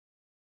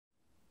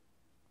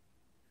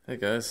Hey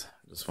guys,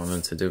 just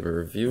wanted to do a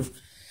review.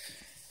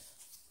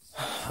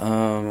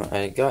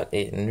 I got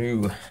a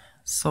new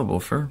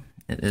subwoofer.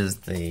 It is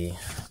the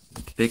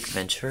Big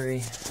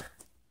Venturi.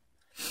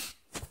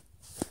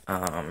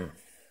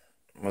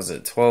 Was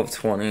it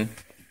 1220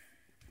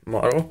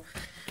 model?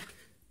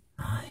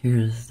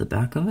 Here's the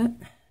back of it.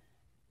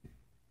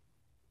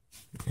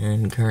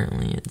 And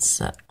currently it's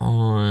set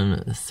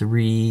on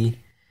 3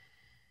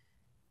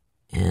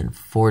 and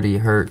 40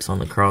 hertz on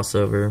the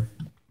crossover.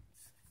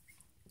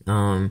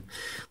 A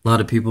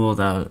lot of people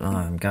that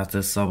got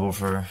this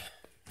subwoofer,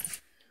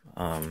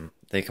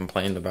 they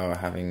complained about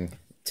having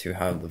to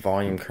have the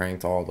volume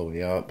cranked all the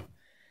way up.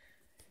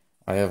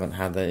 I haven't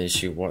had that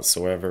issue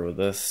whatsoever with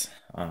this.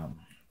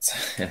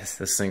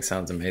 This thing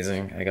sounds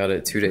amazing. I got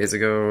it 2 days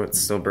ago. It's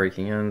still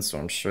breaking in, so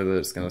I'm sure that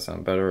it's going to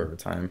sound better over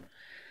time.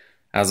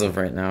 As of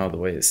right now, the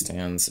way it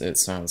stands, it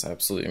sounds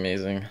absolutely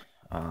amazing.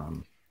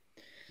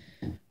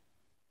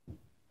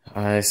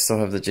 I still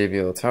have the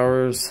JBL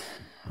towers.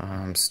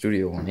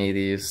 Studio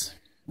 180s,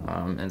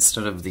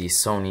 instead of the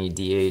Sony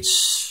DH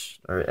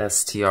or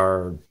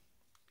STR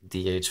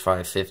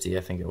DH550,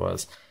 I think it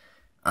was.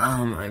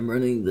 I'm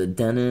running the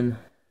Denon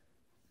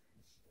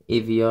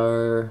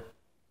AVR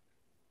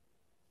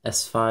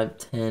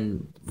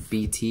S510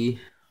 BT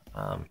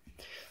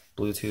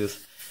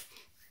Bluetooth.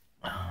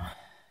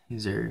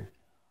 These are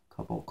a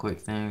couple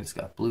quick things. It's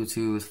got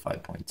Bluetooth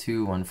 5.2,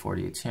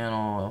 148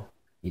 channel,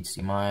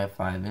 HDMI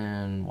 5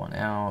 in, 1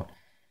 out.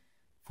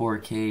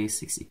 4K,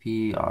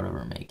 60p, auto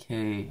remake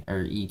K,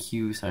 or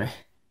EQ, sorry,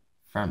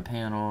 front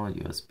panel,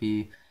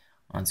 USB,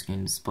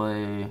 on-screen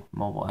display,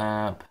 mobile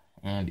app,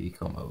 and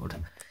eco mode.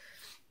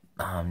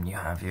 You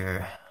have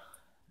your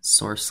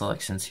source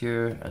selections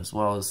here, as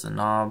well as the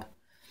knob.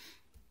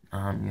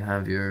 You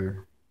have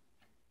your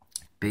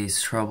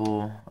bass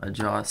treble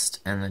adjust,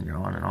 and then your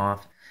on and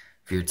off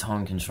for your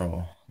tone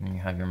control. And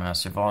you have your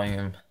master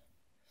volume,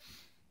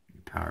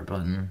 your power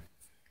button.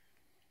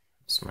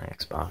 This is my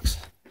Xbox.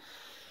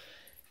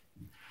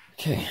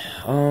 Okay,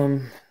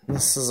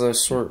 this is a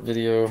short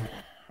video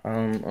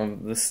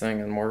of this thing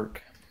and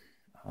work.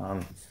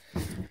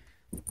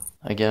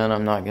 Again,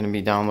 I'm not going to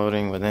be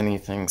downloading with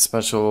anything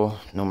special,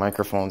 no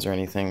microphones or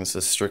anything. This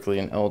is strictly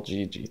an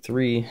LG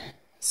G3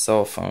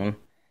 cell phone.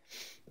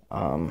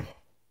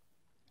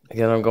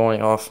 Again, I'm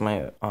going off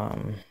my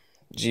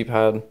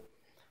G-Pad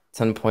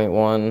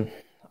 10.1,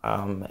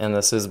 and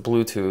this is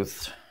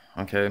Bluetooth,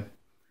 okay,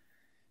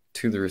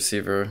 to the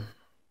receiver.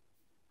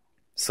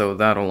 So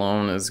that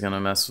alone is going to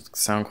mess with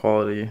sound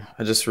quality.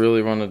 I just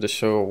really wanted to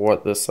show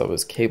what this sub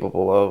is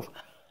capable of.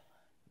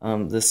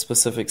 This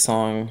specific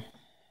song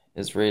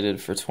is rated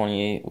for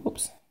 28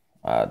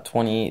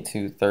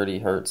 to 30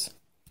 hertz.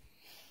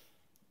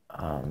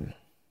 And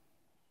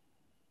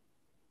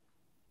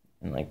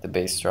like the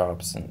bass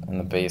drops and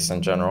the bass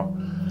in general.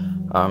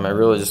 I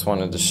really just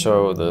wanted to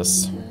show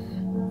this.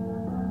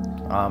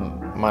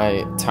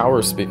 My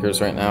tower speakers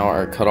right now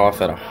are cut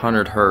off at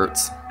 100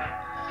 hertz.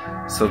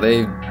 So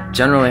they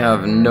generally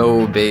have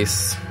no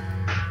bass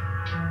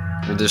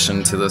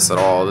addition to this at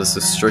all. This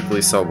is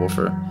strictly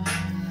subwoofer.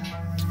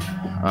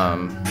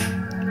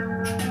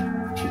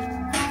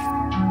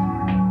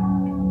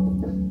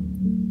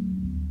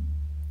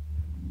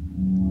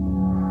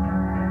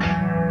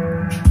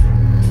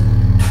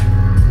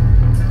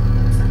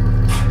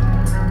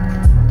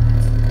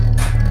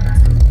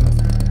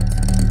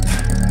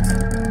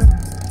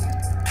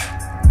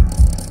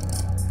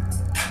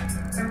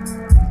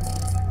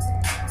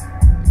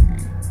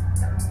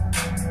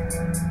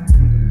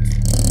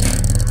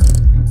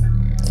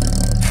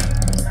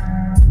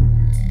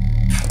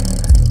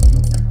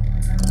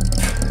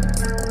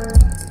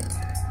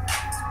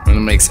 And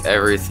it makes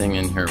everything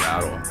in here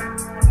rattle.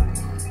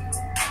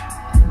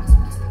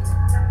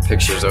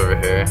 Pictures over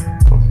here.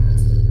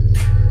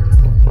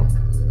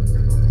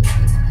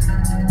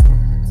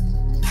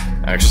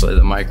 Actually,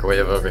 the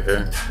microwave over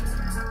here.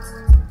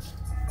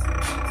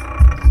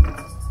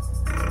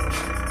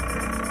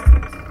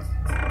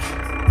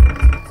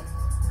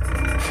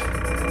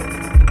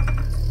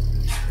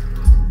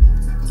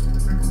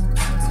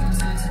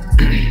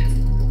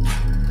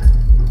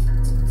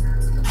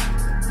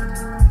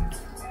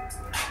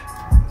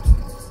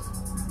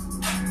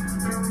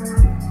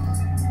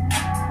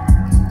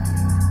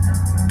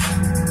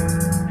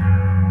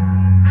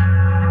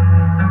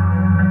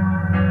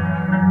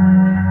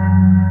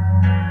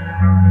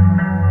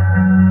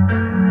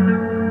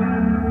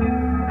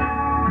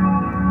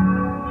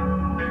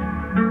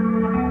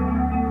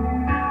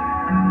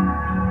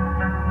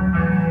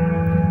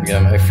 Yeah,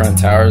 my front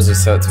towers are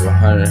set to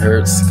 100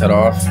 hertz cut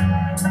off,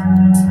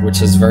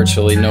 which is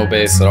virtually no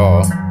bass at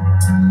all.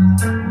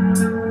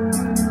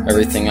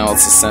 Everything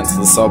else is sent to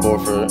the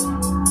subwoofer,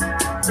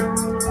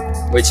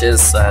 which is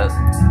set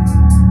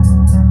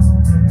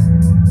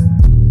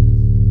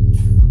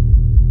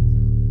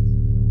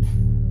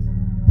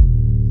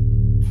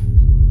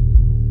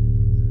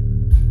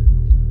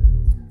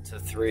to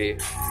 3.